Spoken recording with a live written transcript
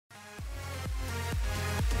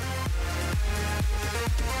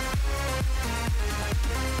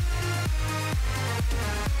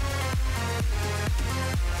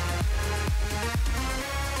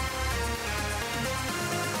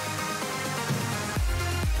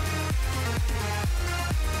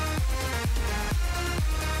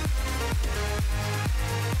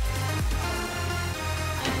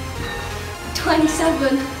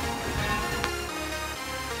27.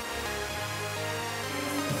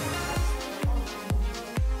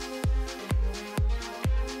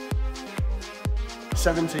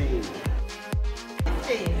 $17.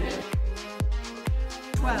 15.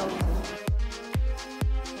 12.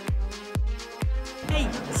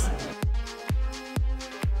 8.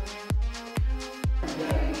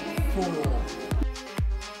 4.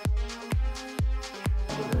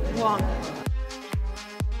 1.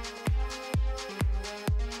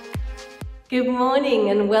 Good morning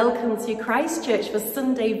and welcome to Christ Church for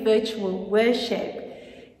Sunday virtual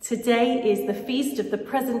worship. Today is the feast of the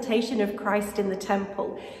presentation of Christ in the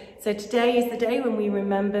temple. So today is the day when we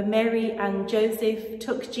remember Mary and Joseph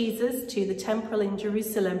took Jesus to the temple in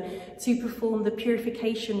Jerusalem to perform the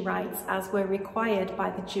purification rites as were required by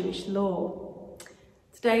the Jewish law.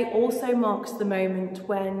 Today also marks the moment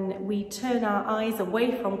when we turn our eyes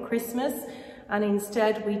away from Christmas and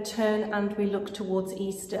instead we turn and we look towards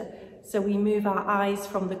Easter. So we move our eyes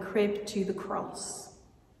from the crib to the cross.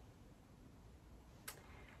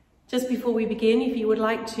 Just before we begin, if you would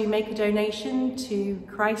like to make a donation to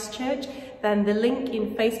Christ Church, then the link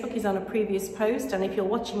in Facebook is on a previous post, and if you're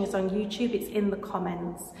watching us on YouTube, it's in the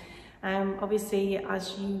comments. Obviously,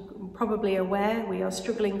 as you probably aware, we are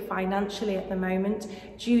struggling financially at the moment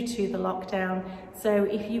due to the lockdown. So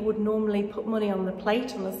if you would normally put money on the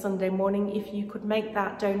plate on a Sunday morning, if you could make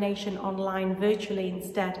that donation online virtually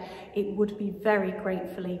instead, it would be very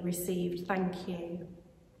gratefully received. Thank you.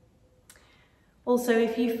 Also,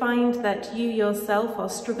 if you find that you yourself are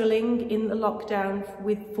struggling in the lockdown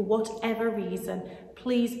for whatever reason,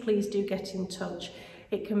 please do get in touch.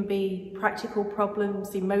 It can be practical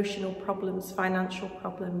problems, emotional problems, financial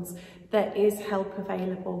problems. There is help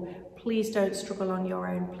available. Please don't struggle on your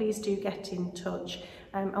own. Please do get in touch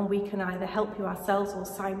and we can either help you ourselves or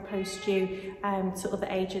signpost you to other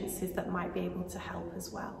agencies that might be able to help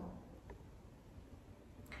as well.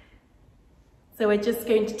 So we're just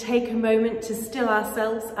going to take a moment to still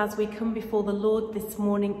ourselves as we come before the Lord this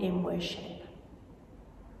morning in worship.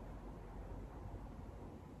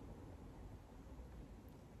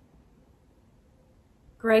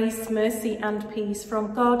 Grace, mercy and peace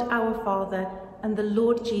from God our Father and the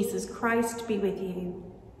Lord Jesus Christ be with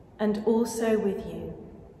you, and also with you.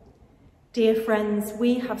 Dear friends,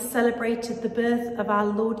 we have celebrated the birth of our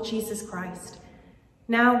Lord Jesus Christ.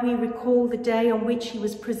 Now we recall the day on which he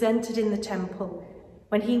was presented in the temple,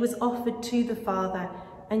 when he was offered to the Father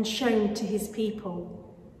and shown to his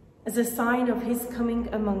people, as a sign of his coming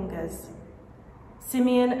among us.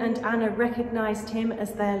 Simeon and Anna recognized him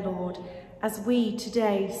as their Lord, as we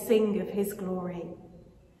today sing of his glory.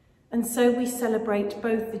 And so we celebrate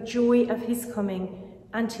both the joy of his coming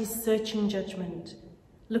and his searching judgment,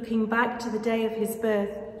 looking back to the day of his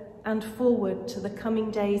birth and forward to the coming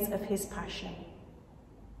days of his passion.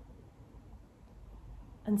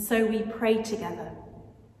 And so we pray together.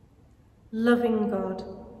 Loving God,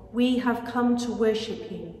 we have come to worship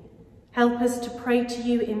you. Help us to pray to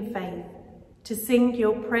you in faith, to sing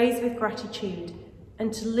your praise with gratitude,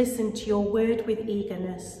 and to listen to your word with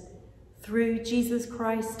eagerness. Through Jesus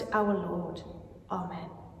Christ our Lord. Amen.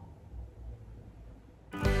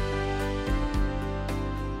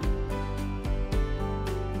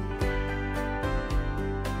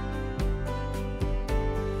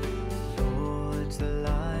 Lord, the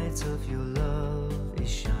light of your love is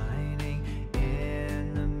shining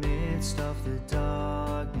in the midst of the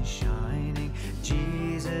darkness shining.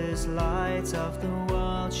 Jesus, light of the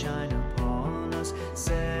world, shine upon us.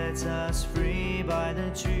 Set us free by the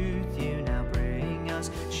truth you now bring us.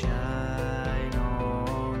 Shine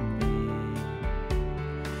on me,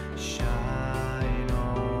 shine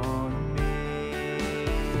on me.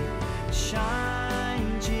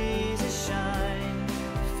 Shine, Jesus, shine.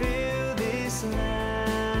 Fill this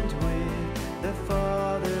land with the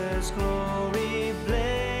Father's glory.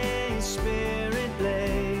 Blaze, Spirit,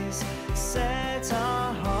 blaze. Set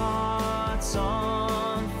our hearts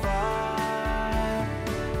on fire.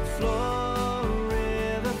 Flow,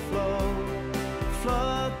 river, flow.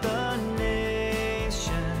 Flood the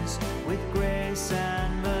nations with grace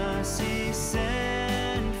and mercy.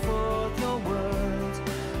 Send forth your word,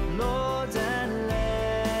 Lord, and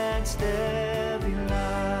let there be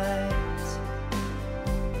light.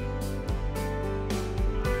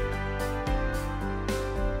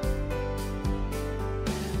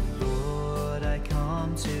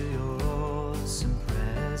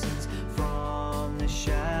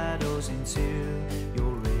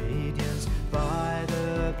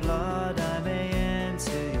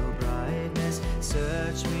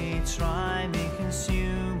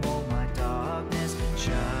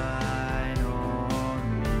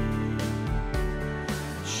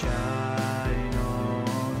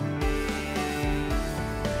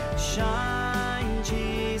 Shine,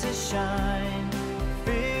 Jesus, shine.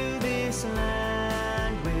 Fill this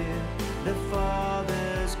land with the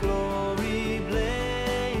Father's glory.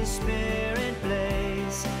 Blaze, Spirit,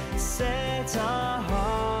 blaze. Set our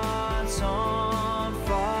hearts on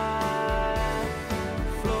fire.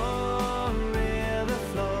 Flow, river,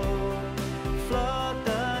 flow. Flood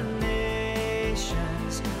the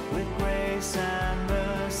nations with grace and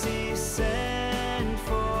mercy. Send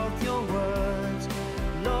forth your words,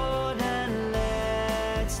 Lord, and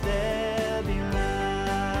let there be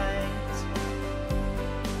light.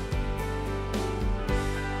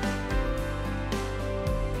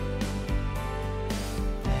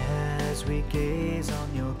 As we gaze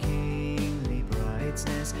on your kingly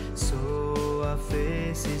brightness, so our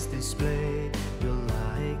faces display your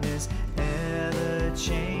likeness, ever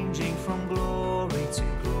changing from glory to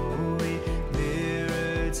glory.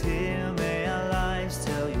 Mirrored here, may our lives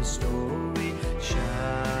tell your story.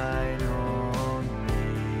 Shine on me,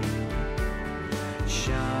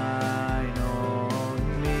 shine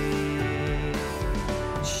on me.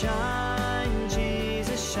 Shine,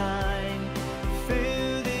 Jesus, shine.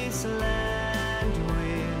 Fill this land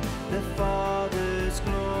with the Father's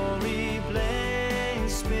glory.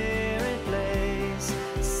 Blaze, Spirit, blaze.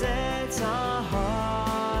 Set our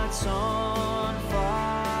hearts on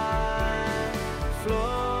fire.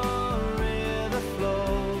 Flow, river,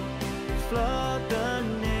 flow. Flood the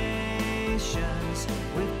nations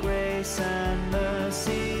with grace and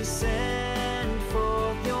mercy. Send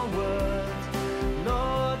forth your word,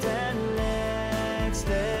 Lord, and let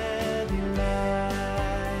there be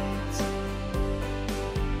light.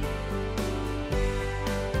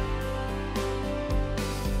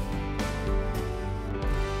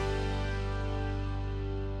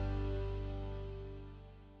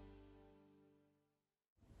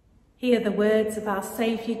 Hear the words of our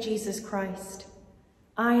Saviour Jesus Christ.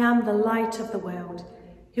 I am the light of the world.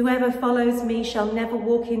 Whoever follows me shall never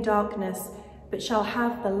walk in darkness, but shall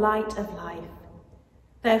have the light of life.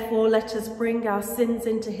 Therefore, let us bring our sins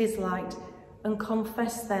into his light and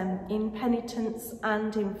confess them in penitence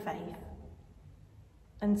and in faith.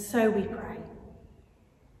 And so we pray.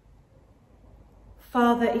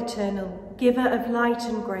 Father eternal, giver of light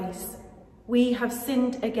and grace, we have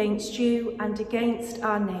sinned against you and against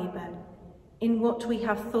our neighbour in what we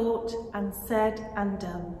have thought and said and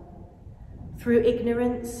done. Through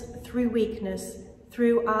ignorance, through weakness,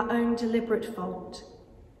 through our own deliberate fault,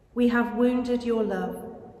 we have wounded your love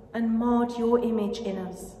and marred your image in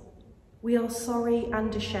us. We are sorry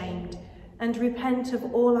and ashamed and repent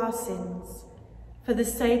of all our sins. For the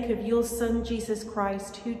sake of your Son, Jesus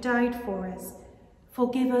Christ, who died for us,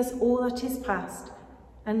 forgive us all that is past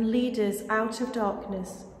and lead us out of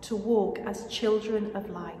darkness to walk as children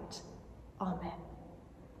of light. Amen.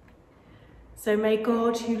 So may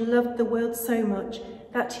God, who loved the world so much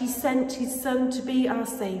that he sent his Son to be our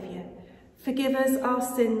Saviour, forgive us our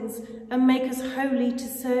sins and make us holy to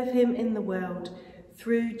serve him in the world,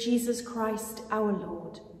 through Jesus Christ our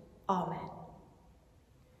Lord. Amen.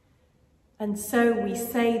 And so we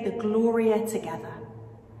say the Gloria together.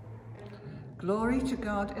 Glory to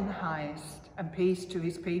God in the highest, and peace to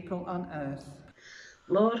his people on earth.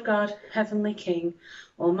 Lord God, Heavenly King,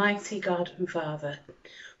 Almighty God and Father,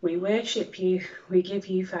 we worship you, we give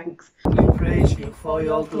you thanks. We praise you for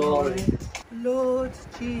your glory. Lord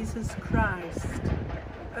Jesus Christ,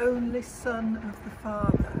 only Son of the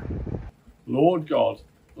Father. Lord God,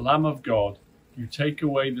 Lamb of God, you take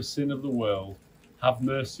away the sin of the world, have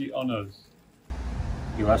mercy on us.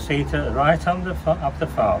 You are seated at the right hand of the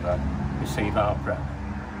Father. Receive our prayer.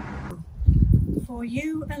 For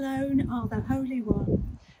you alone are the Holy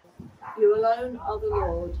One. You alone are the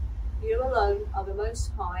Lord. You alone are the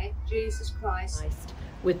Most High, Jesus Christ,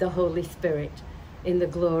 with the Holy Spirit, in the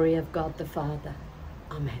glory of God the Father.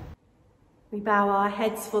 Amen. We bow our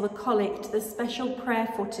heads for the collect, the special prayer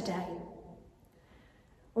for today.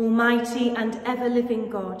 Almighty and ever-living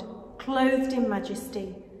God, clothed in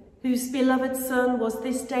majesty, whose beloved Son was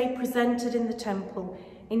this day presented in the temple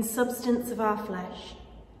in substance of our flesh,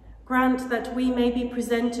 grant that we may be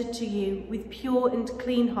presented to you with pure and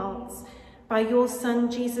clean hearts by your Son,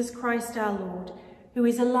 Jesus Christ our Lord, who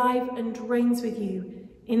is alive and reigns with you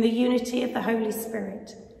in the unity of the Holy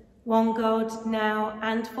Spirit, one God, now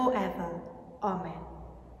and forever. Amen.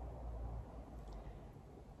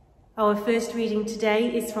 Our first reading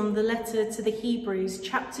today is from the letter to the Hebrews,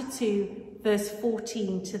 chapter 2, verse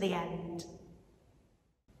 14 to the end.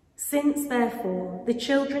 Since, therefore, the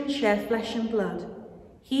children share flesh and blood,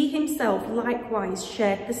 he himself likewise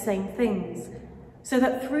shared the same things, so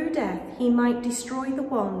that through death he might destroy the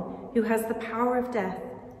one who has the power of death,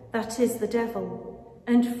 that is, the devil,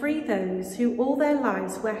 and free those who all their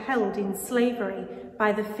lives were held in slavery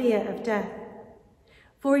by the fear of death.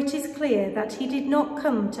 For it is clear that he did not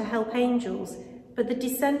come to help angels, but the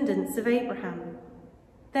descendants of Abraham.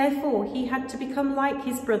 Therefore he had to become like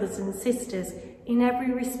his brothers and sisters in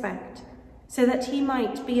every respect, so that he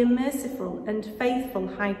might be a merciful and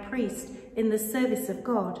faithful high priest in the service of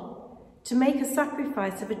God, to make a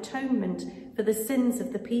sacrifice of atonement for the sins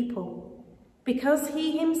of the people. Because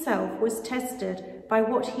he himself was tested by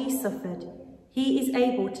what he suffered, he is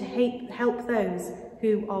able to help those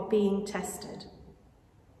who are being tested.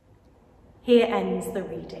 Here ends the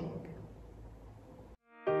reading.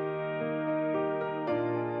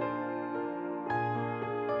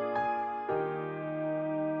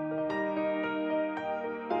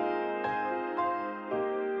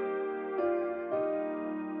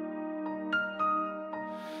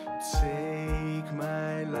 Take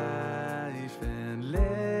my life and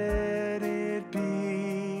let it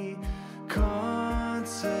be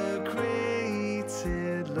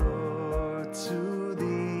consecrated, Lord, to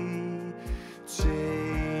Thee.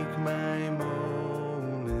 Take my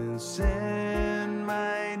moments and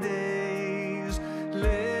my days,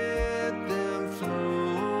 let them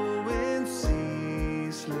flow in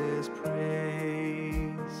ceaseless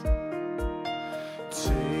praise.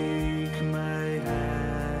 Take my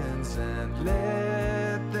hands and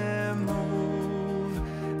let them move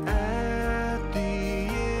at the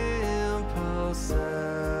impulse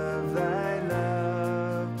of Thy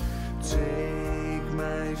love. Take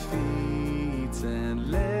my feet and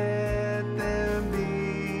let them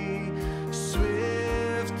be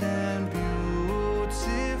swift and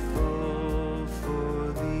beautiful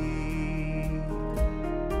for Thee.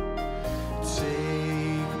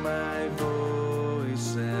 Take my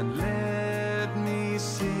voice and let me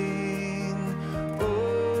sing,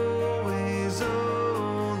 always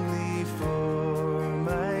only for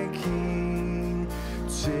my King.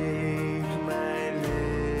 Take my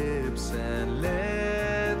lips and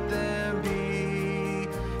let them be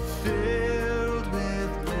filled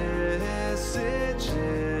with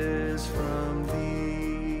messages from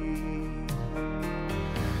Thee.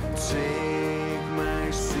 Take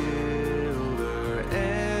my silver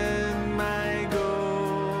and my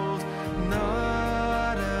gold,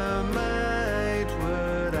 not a mite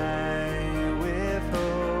would I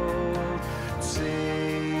withhold.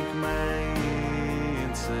 Take my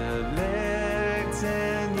intellect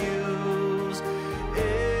and use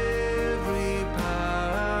every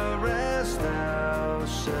power as Thou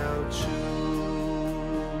shalt choose.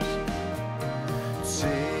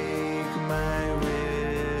 Take my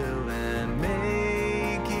will and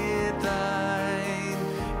make it Thine.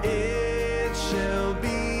 It shall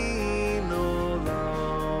be no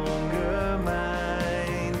longer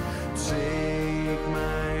mine. Take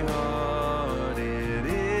my heart, it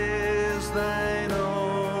is Thine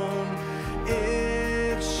own.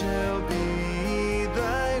 It shall be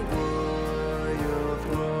Thy royal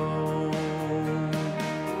throne.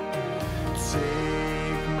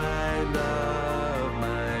 Take my love,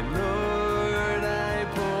 my Lord, I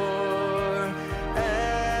pour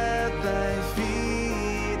at Thy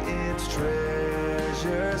feet its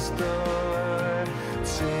treasure store.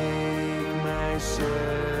 Take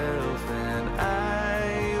myself and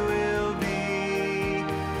I will be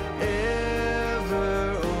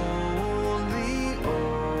ever only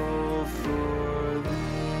all for Thee.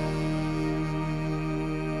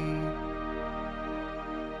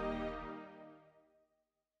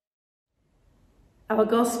 Our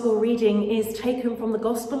Gospel reading is taken from the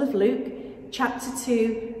Gospel of Luke, chapter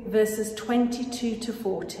 2, verses 22 to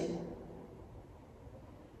 40.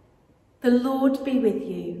 The Lord be with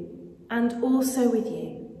you, and also with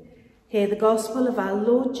you. Hear the Gospel of our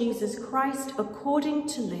Lord Jesus Christ according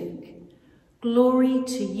to Luke. Glory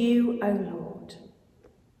to you, O Lord.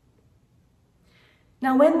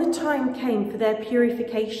 Now when the time came for their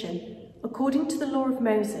purification, according to the law of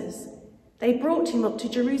Moses, they brought him up to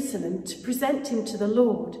Jerusalem to present him to the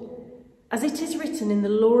Lord. As it is written in the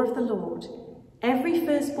law of the Lord, every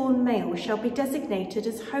firstborn male shall be designated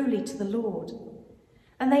as holy to the Lord.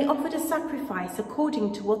 And they offered a sacrifice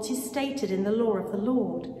according to what is stated in the law of the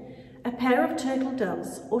Lord, a pair of turtle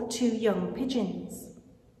doves or 2 young pigeons.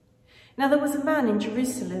 Now there was a man in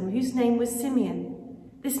Jerusalem whose name was Simeon.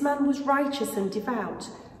 This man was righteous and devout,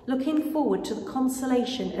 looking forward to the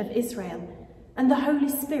consolation of Israel, and the Holy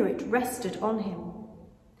Spirit rested on him.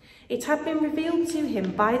 It had been revealed to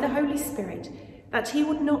him by the Holy Spirit that he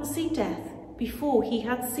would not see death before he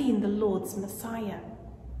had seen the Lord's Messiah.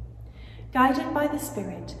 Guided by the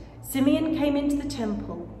Spirit, Simeon came into the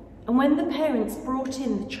temple, and when the parents brought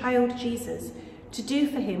in the child Jesus to do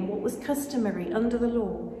for him what was customary under the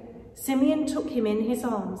law, Simeon took him in his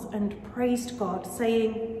arms and praised God,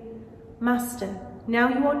 saying, "Master, now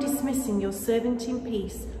you are dismissing your servant in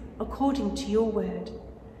peace, according to your word.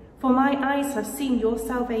 For my eyes have seen your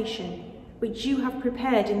salvation, which you have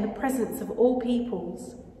prepared in the presence of all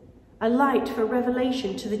peoples, a light for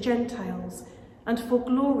revelation to the Gentiles, and for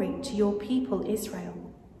glory to your people Israel."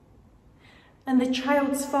 And the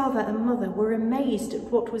child's father and mother were amazed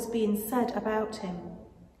at what was being said about him.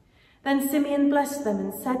 Then Simeon blessed them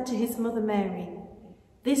and said to his mother Mary,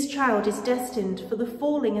 "This child is destined for the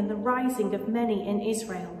falling and the rising of many in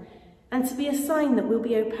Israel, and to be a sign that will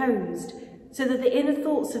be opposed, so that the inner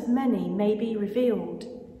thoughts of many may be revealed,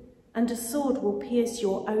 and a sword will pierce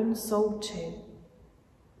your own soul too."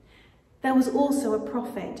 There was also a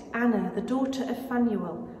prophet, Anna, the daughter of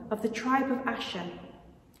Phanuel, of the tribe of Asher.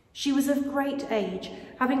 She was of great age,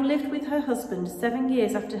 having lived with her husband 7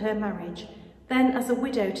 years after her marriage, then as a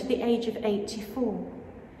widow to the age of 84.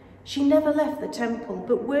 She never left the temple,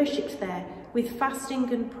 but worshipped there with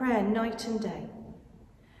fasting and prayer night and day.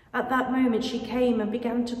 At that moment she came and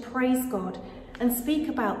began to praise God and speak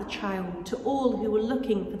about the child to all who were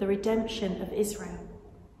looking for the redemption of Israel.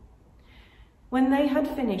 When they had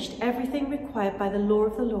finished everything required by the law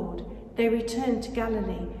of the Lord, they returned to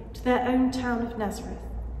Galilee, to their own town of Nazareth.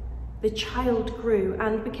 The child grew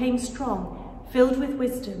and became strong, filled with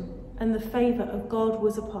wisdom, and the favour of God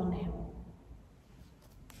was upon him.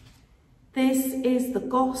 This is the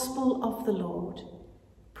gospel of the Lord.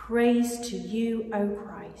 Praise to you, O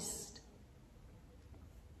Christ.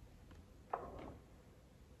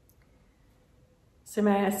 So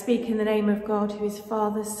may I speak in the name of God, who is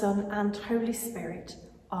Father, Son, and Holy Spirit.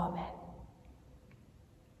 Amen.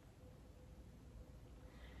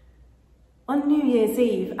 On New Year's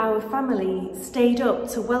Eve, our family stayed up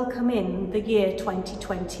to welcome in the year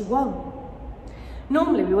 2021.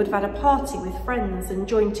 Normally we would have had a party with friends and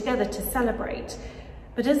joined together to celebrate,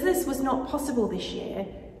 but as this was not possible this year,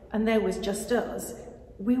 and there was just us,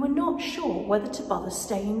 we were not sure whether to bother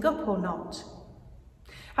staying up or not.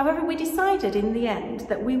 However, we decided in the end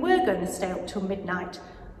that we were going to stay up till midnight,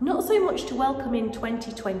 not so much to welcome in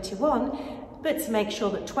 2021, but to make sure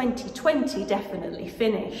that 2020 definitely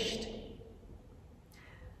finished.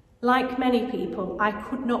 Like many people, I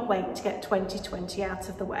could not wait to get 2020 out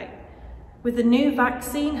of the way. With the new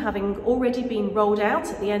vaccine having already been rolled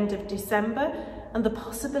out at the end of December, and the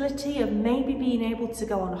possibility of maybe being able to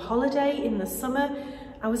go on holiday in the summer,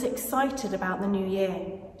 I was excited about the new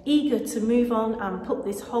year, eager to move on and put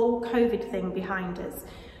this whole COVID thing behind us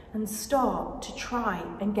and start to try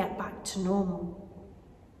and get back to normal.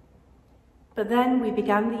 But then we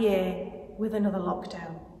began the year with another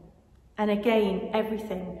lockdown, and again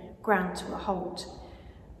everything ground to a halt.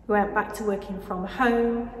 We went back to working from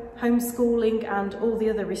home, homeschooling, and all the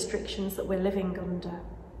other restrictions that we're living under,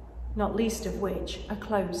 not least of which a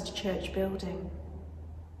closed church building.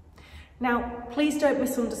 Now, please don't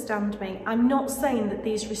misunderstand me. I'm not saying that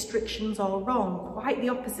these restrictions are wrong, quite the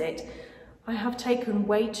opposite. I have taken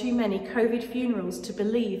way too many COVID funerals to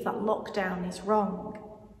believe that lockdown is wrong.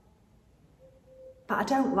 But I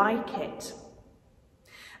don't like it.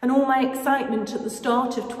 And all my excitement at the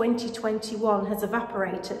start of 2021 has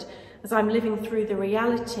evaporated as I'm living through the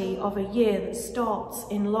reality of a year that starts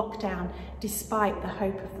in lockdown despite the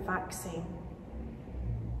hope of the vaccine.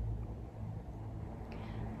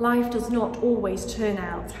 Life does not always turn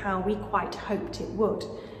out how we quite hoped it would.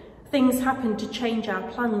 Things happen to change our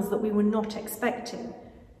plans that we were not expecting.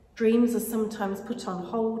 Dreams are sometimes put on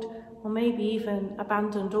hold or maybe even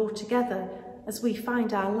abandoned altogether as we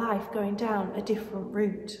find our life going down a different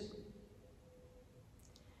route.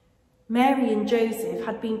 Mary and Joseph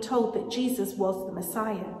had been told that Jesus was the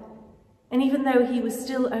Messiah, and even though he was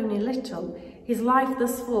still only little, his life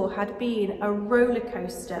thus far had been a roller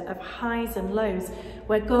coaster of highs and lows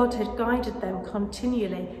where God had guided them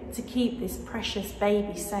continually to keep this precious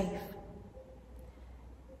baby safe.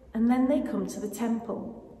 And then they come to the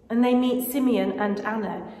temple and they meet Simeon and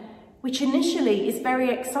Anna, which initially is very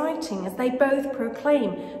exciting as they both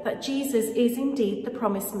proclaim that Jesus is indeed the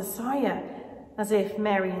promised Messiah, as if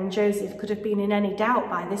Mary and Joseph could have been in any doubt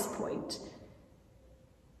by this point.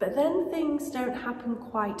 But then things don't happen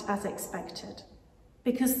quite as expected,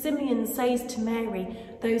 because Simeon says to Mary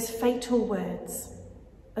those fatal words,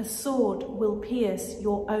 "A sword will pierce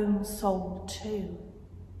your own soul too."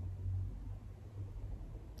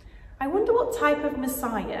 I wonder what type of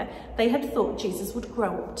Messiah they had thought Jesus would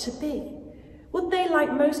grow up to be. Would they,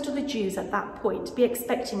 like most of the Jews at that point, be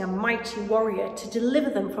expecting a mighty warrior to deliver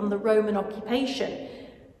them from the Roman occupation?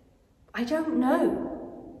 I don't know.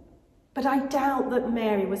 But I doubt that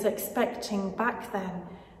Mary was expecting back then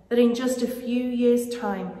that in just a few years'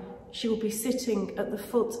 time she will be sitting at the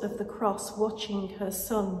foot of the cross watching her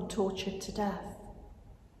son tortured to death.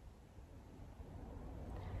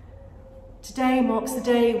 Today marks the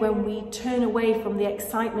day when we turn away from the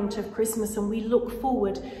excitement of Christmas and we look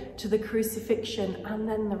forward to the crucifixion and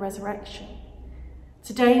then the resurrection.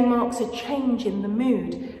 Today marks a change in the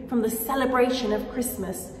mood from the celebration of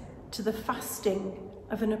Christmas to the fasting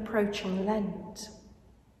of an approaching Lent.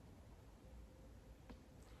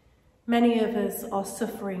 Many of us are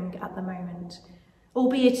suffering at the moment,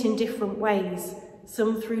 albeit in different ways,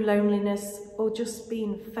 some through loneliness or just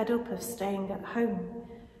being fed up of staying at home,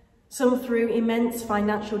 some through immense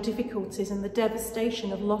financial difficulties and the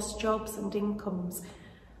devastation of lost jobs and incomes,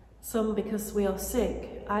 some because we are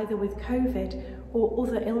sick, either with COVID or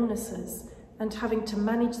other illnesses, and having to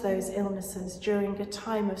manage those illnesses during a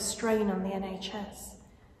time of strain on the NHS,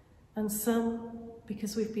 and some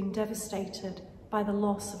because we've been devastated by the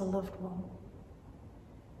loss of a loved one.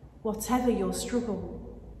 Whatever your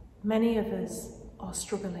struggle, many of us are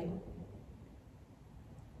struggling.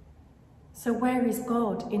 So where is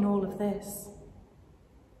God in all of this?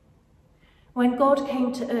 When God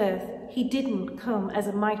came to earth, he didn't come as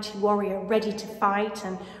a mighty warrior ready to fight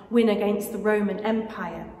and win against the Roman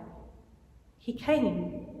Empire. He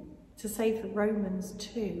came to save the Romans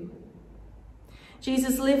too.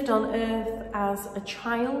 Jesus lived on earth as a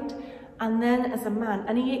child and then as a man,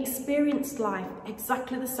 and he experienced life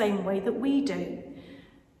exactly the same way that we do.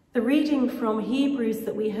 The reading from Hebrews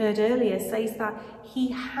that we heard earlier says that he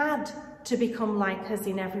had to become like us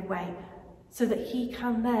in every way so that he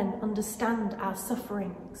can then understand our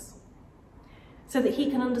sufferings, so that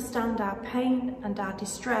he can understand our pain and our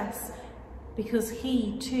distress, because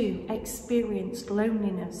he too experienced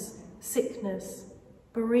loneliness, sickness,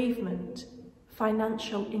 bereavement,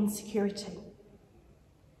 financial insecurity.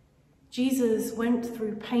 Jesus went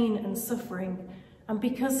through pain and suffering, and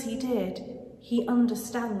because he did, he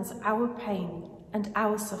understands our pain and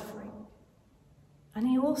our suffering. And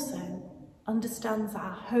he also understands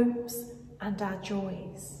our hopes and our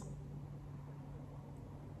joys.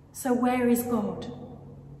 So where is God?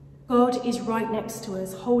 God is right next to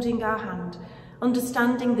us, holding our hand,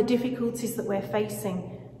 understanding the difficulties that we're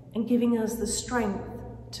facing, and giving us the strength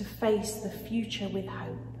to face the future with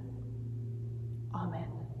hope. Amen.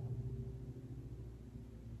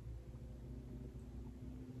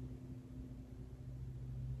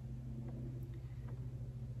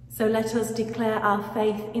 So let us declare our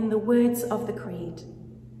faith in the words of the Creed.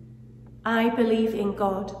 I believe in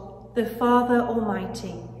God, the Father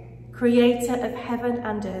Almighty, creator of heaven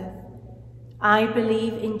and earth. I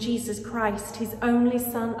believe in Jesus Christ, his only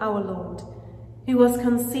Son, our Lord, who was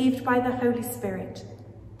conceived by the Holy Spirit,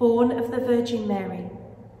 born of the Virgin Mary,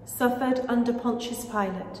 suffered under Pontius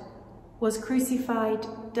Pilate, was crucified,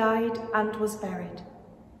 died, and was buried.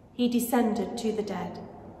 He descended to the dead.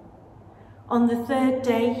 On the third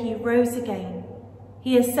day he rose again.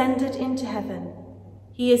 He ascended into heaven.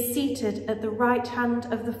 He is seated at the right hand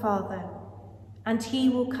of the Father, and he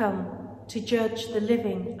will come to judge the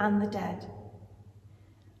living and the dead.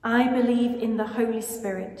 I believe in the Holy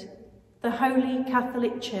Spirit, the Holy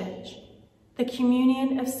Catholic Church, the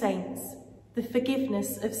communion of saints, the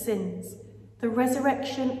forgiveness of sins, the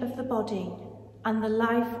resurrection of the body, and the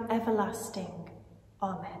life everlasting.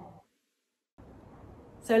 Amen.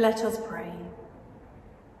 So let us pray.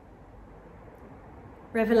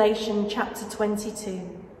 Revelation chapter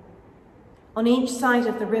 22. On each side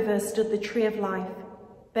of the river stood the tree of life,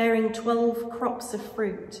 bearing 12 crops of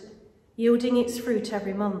fruit, yielding its fruit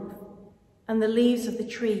every month, and the leaves of the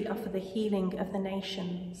tree are for the healing of the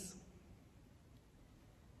nations.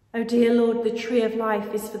 O dear Lord, the tree of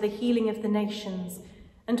life is for the healing of the nations,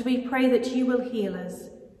 and we pray that you will heal us,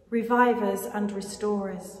 revive us and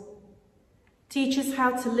restore us. Teach us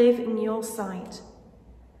how to live in your sight.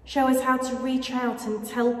 Show us how to reach out and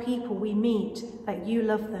tell people we meet that you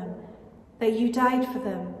love them, that you died for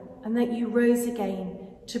them, and that you rose again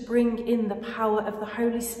to bring in the power of the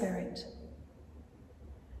Holy Spirit.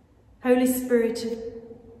 Holy Spirit,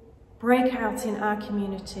 break out in our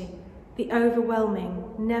community the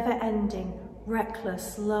overwhelming, never-ending,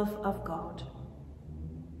 reckless love of God.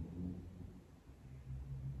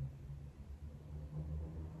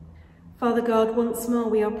 Father God, once more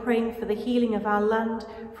we are praying for the healing of our land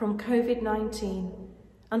from COVID-19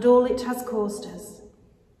 and all it has caused us.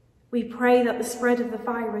 We pray that the spread of the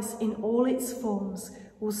virus in all its forms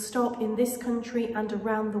will stop in this country and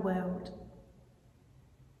around the world.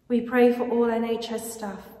 We pray for all NHS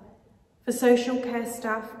staff, for social care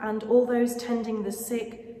staff and all those tending the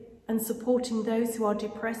sick and supporting those who are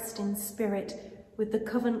depressed in spirit with the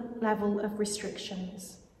current level of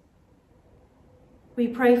restrictions. We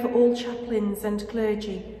pray for all chaplains and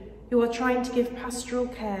clergy who are trying to give pastoral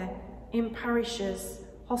care in parishes,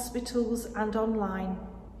 hospitals and online,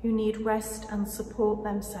 who need rest and support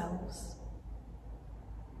themselves.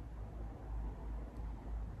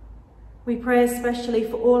 We pray especially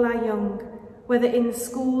for all our young, whether in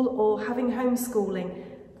school or having homeschooling,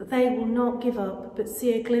 that they will not give up but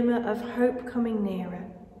see a glimmer of hope coming nearer.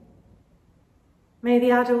 May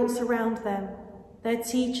the adults around them, their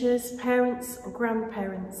teachers, parents or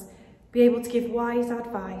grandparents, be able to give wise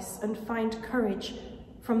advice and find courage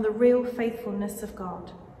from the real faithfulness of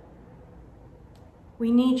God.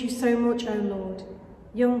 We need you so much, O Lord,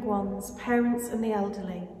 young ones, parents and the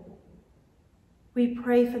elderly. We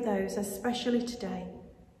pray for those, especially today,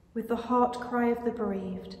 with the heart cry of the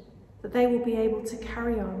bereaved, that they will be able to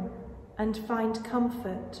carry on and find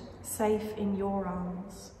comfort safe in your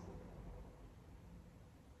arms.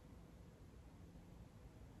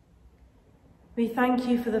 We thank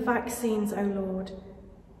you for the vaccines, O Lord,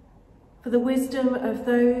 for the wisdom of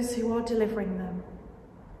those who are delivering them.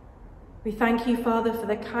 We thank you, Father, for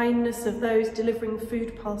the kindness of those delivering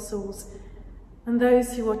food parcels and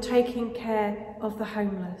those who are taking care of the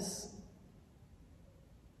homeless.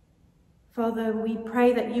 Father, we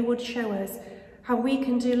pray that you would show us how we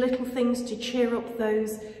can do little things to cheer up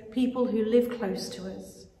those people who live close to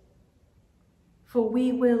us. For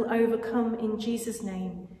we will overcome in Jesus'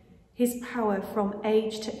 name, his power from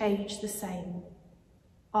age to age the same.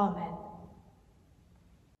 Amen.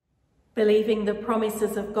 Believing the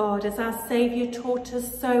promises of God as our Saviour taught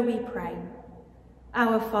us, so we pray.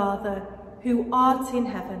 Our Father, who art in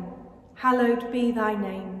heaven, hallowed be thy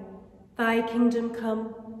name. Thy kingdom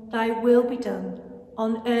come, thy will be done,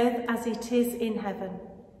 on earth as it is in heaven.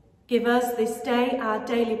 Give us this day our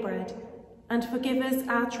daily bread, and forgive us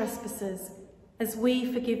our trespasses, as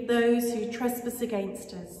we forgive those who trespass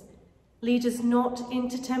against us. Lead us not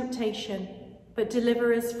into temptation, but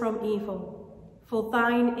deliver us from evil. For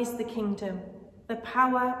thine is the kingdom, the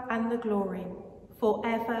power and the glory,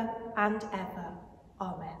 forever and ever.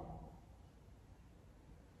 Amen.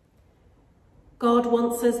 God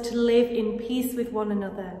wants us to live in peace with one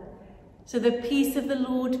another. So the peace of the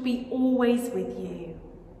Lord be always with you.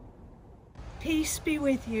 Peace be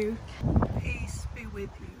with you. Peace be with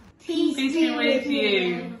you. Peace be with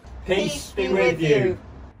you. Peace be with you.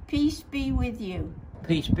 Peace be with you.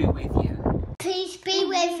 Peace be with you. Peace be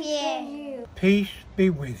with you. Peace be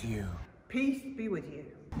with you. Peace be with you.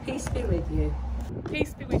 Peace be with you. Peace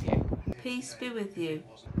be with you. Peace be with you.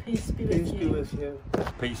 Peace be with you.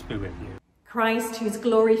 Peace be with you. Christ, whose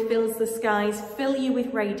glory fills the skies, fill you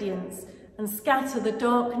with radiance and scatter the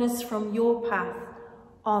darkness from your path.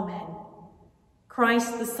 Amen.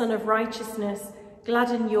 Christ, the Son of Righteousness,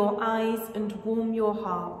 gladden your eyes and warm your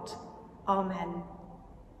heart. Amen.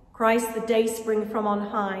 Christ, the dayspring from on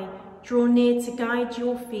high, draw near to guide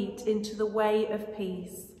your feet into the way of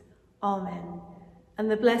peace. Amen.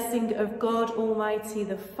 And the blessing of God Almighty,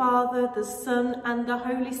 the Father, the Son, and the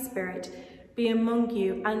Holy Spirit be among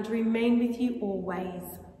you and remain with you always.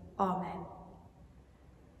 Amen.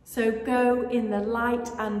 So go in the light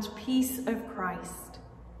and peace of Christ.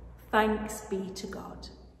 Thanks be to God.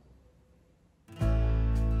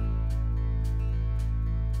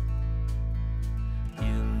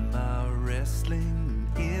 In my wrestling,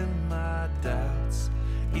 in my doubts,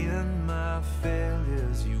 in my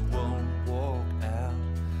failures, you won't walk out.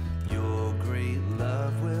 Your great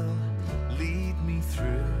love will lead me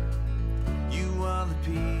through. You are the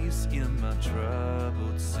peace in my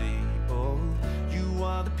troubled sea. Oh, you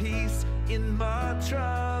are the peace in my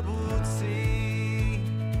troubled sea.